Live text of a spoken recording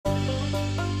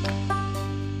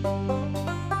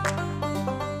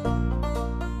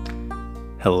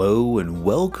Hello and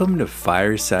welcome to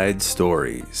Fireside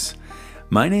Stories.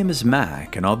 My name is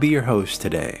Mac and I'll be your host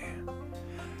today.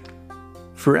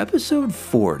 For episode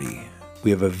 40,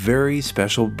 we have a very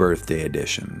special birthday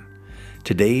edition.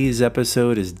 Today's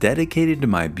episode is dedicated to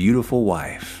my beautiful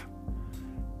wife.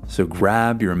 So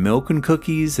grab your milk and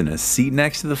cookies and a seat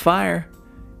next to the fire.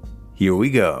 Here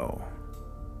we go.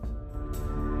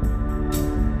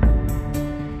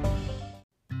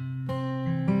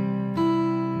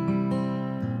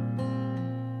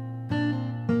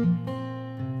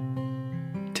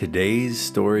 Today's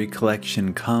story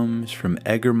collection comes from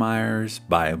Eggermeyer's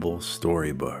Bible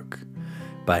Storybook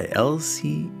by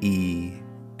Elsie E.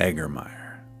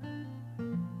 Eggermeyer.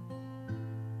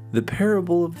 The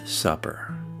Parable of the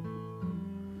Supper.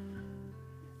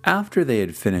 After they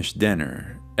had finished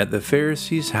dinner at the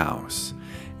Pharisee's house,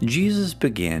 Jesus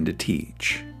began to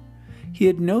teach. He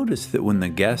had noticed that when the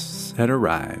guests had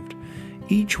arrived,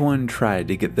 each one tried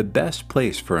to get the best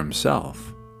place for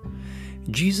himself.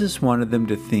 Jesus wanted them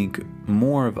to think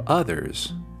more of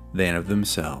others than of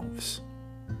themselves.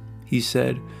 He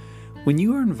said, "When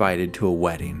you are invited to a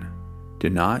wedding,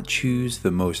 do not choose the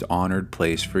most honored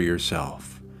place for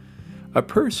yourself. A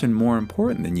person more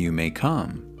important than you may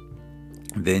come.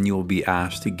 Then you will be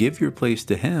asked to give your place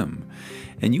to him,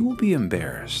 and you will be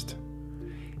embarrassed.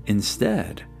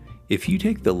 Instead, if you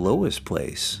take the lowest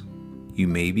place, you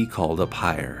may be called up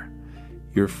higher.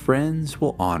 Your friends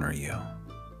will honor you."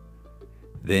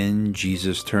 Then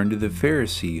Jesus turned to the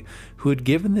Pharisee who had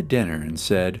given the dinner and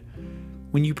said,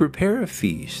 "When you prepare a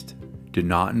feast, do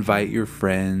not invite your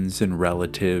friends and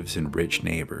relatives and rich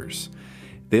neighbors.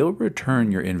 They'll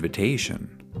return your invitation.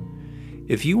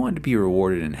 If you want to be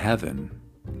rewarded in heaven,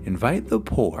 invite the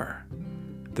poor,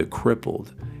 the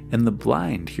crippled, and the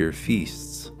blind to your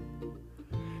feasts.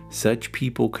 Such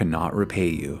people cannot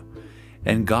repay you,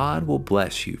 and God will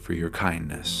bless you for your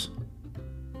kindness."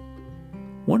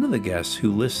 One of the guests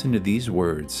who listened to these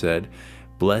words said,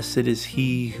 "Blessed is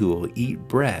he who will eat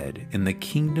bread in the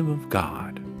kingdom of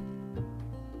God."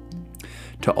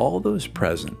 To all those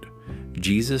present,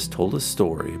 Jesus told a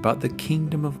story about the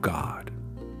kingdom of God.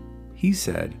 He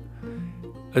said,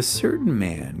 "A certain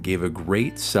man gave a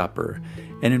great supper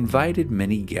and invited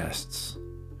many guests.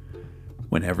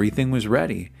 When everything was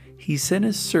ready, he sent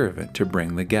his servant to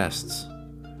bring the guests.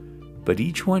 But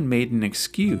each one made an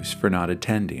excuse for not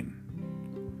attending.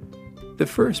 The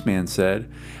first man said,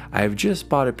 'I have just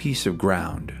bought a piece of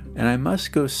ground, and I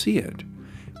must go see it.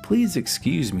 Please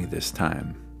excuse me this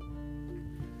time.'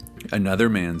 Another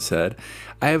man said,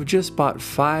 'I have just bought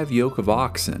 5 yoke of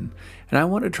oxen, and I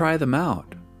want to try them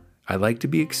out. I'd like to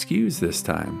be excused this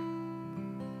time.'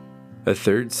 A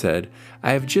third said,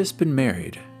 'I have just been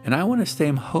married, and I want to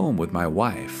stay home with my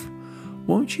wife.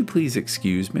 Won't you please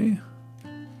excuse me?'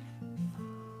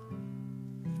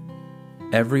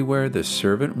 Everywhere the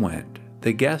servant went,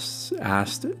 the guests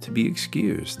asked to be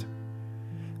excused.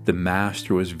 The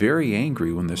master was very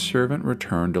angry when the servant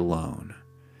returned alone.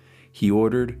 He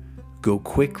ordered, 'Go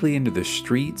quickly into the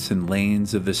streets and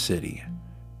lanes of the city.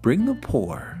 Bring the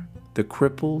poor, the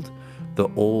crippled, the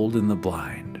old, and the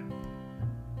blind.'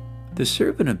 The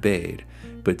servant obeyed,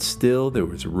 but still there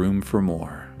was room for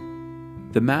more.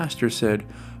 The master said,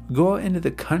 'Go out into the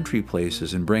country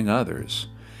places and bring others.'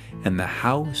 And the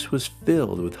house was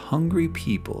filled with hungry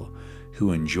people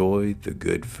who enjoyed the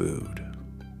good food."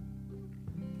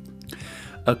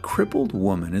 A crippled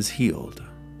woman is healed.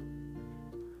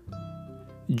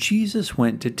 Jesus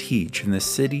went to teach in the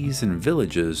cities and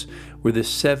villages where the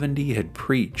 70 had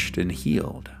preached and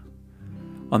healed.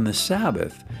 On the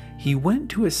Sabbath, he went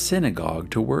to a synagogue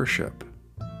to worship.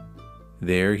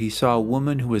 There he saw a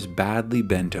woman who was badly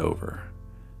bent over.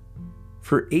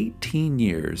 For 18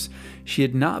 years, she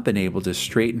had not been able to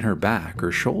straighten her back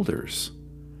or shoulders.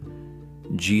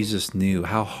 Jesus knew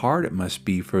how hard it must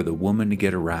be for the woman to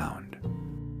get around.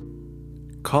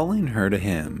 Calling her to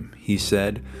him, he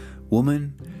said,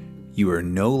 "Woman, you are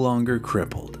no longer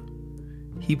crippled."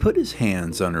 He put his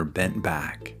hands on her bent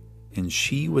back, and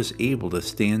she was able to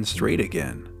stand straight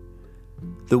again.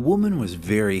 The woman was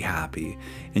very happy,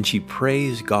 and she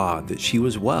praised God that she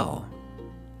was well.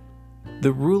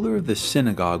 The ruler of the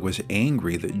synagogue was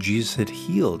angry that Jesus had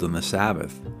healed on the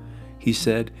Sabbath. He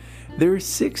said, "There are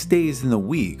 6 days in the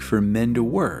week for men to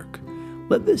work.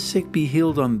 Let the sick be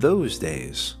healed on those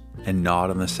days, and not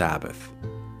on the Sabbath."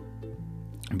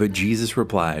 But Jesus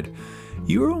replied,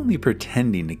 "You are only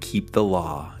pretending to keep the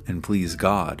law and please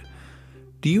God.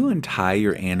 Do you untie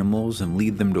your animals and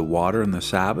lead them to water on the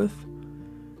Sabbath?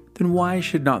 Then why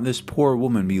should not this poor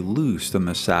woman be loosed on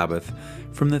the Sabbath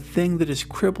from the thing that has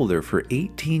crippled her for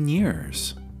 18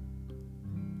 years?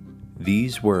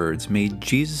 These words made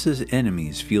Jesus'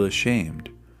 enemies feel ashamed.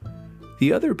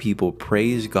 The other people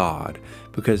praised God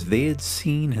because they had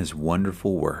seen his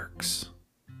wonderful works.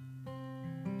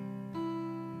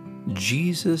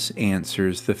 Jesus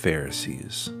answers the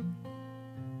Pharisees.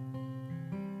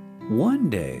 One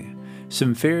day,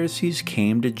 some Pharisees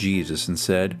came to Jesus and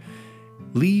said,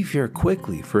 "Leave here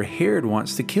quickly, for Herod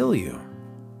wants to kill you."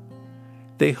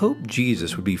 They hoped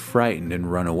Jesus would be frightened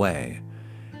and run away.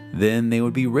 Then they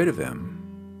would be rid of him.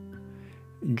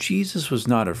 Jesus was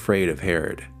not afraid of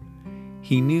Herod.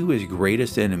 He knew his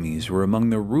greatest enemies were among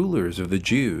the rulers of the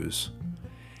Jews.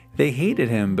 They hated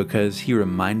him because he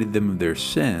reminded them of their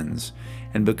sins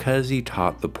and because he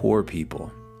taught the poor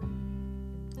people.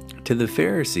 To the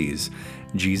Pharisees,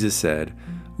 Jesus said,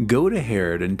 "Go to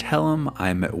Herod and tell him I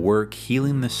am at work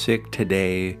healing the sick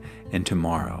today and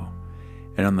tomorrow,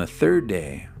 and on the third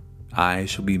day I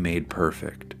shall be made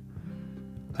perfect.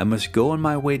 I must go on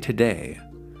my way today,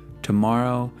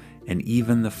 tomorrow, and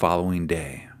even the following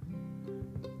day."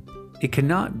 It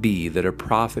cannot be that a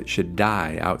prophet should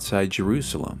die outside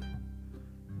Jerusalem.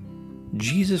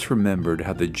 Jesus remembered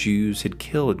how the Jews had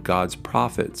killed God's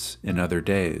prophets in other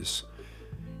days.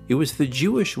 It was the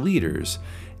Jewish leaders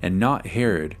and not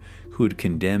Herod who would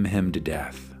condemn him to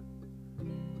death.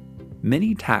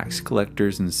 Many tax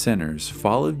collectors and sinners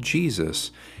followed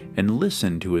Jesus and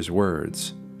listened to his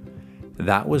words.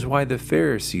 That was why the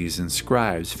Pharisees and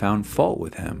scribes found fault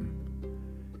with him.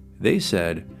 They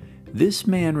said, "This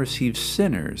man receives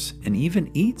sinners and even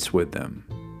eats with them."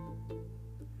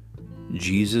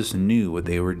 Jesus knew what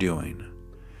they were doing,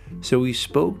 so he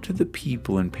spoke to the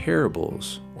people in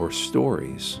parables or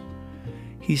stories.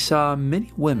 He saw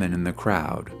many women in the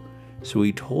crowd, so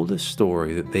he told a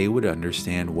story that they would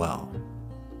understand well.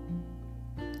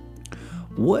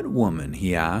 "What woman,"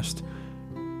 he asked,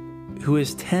 "who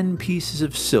has 10 pieces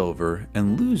of silver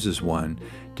and loses one,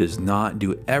 does not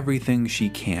do everything she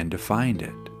can to find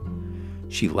it?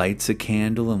 She lights a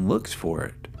candle and looks for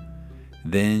it.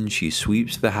 Then she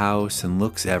sweeps the house and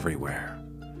looks everywhere.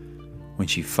 When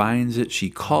she finds it, she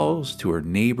calls to her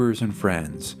neighbors and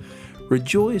friends,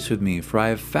 'Rejoice with me, for I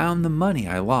have found the money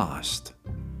I lost.'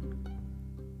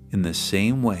 In the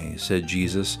same way," said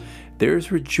Jesus, "there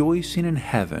is rejoicing in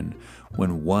heaven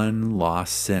when one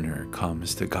lost sinner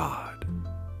comes to God."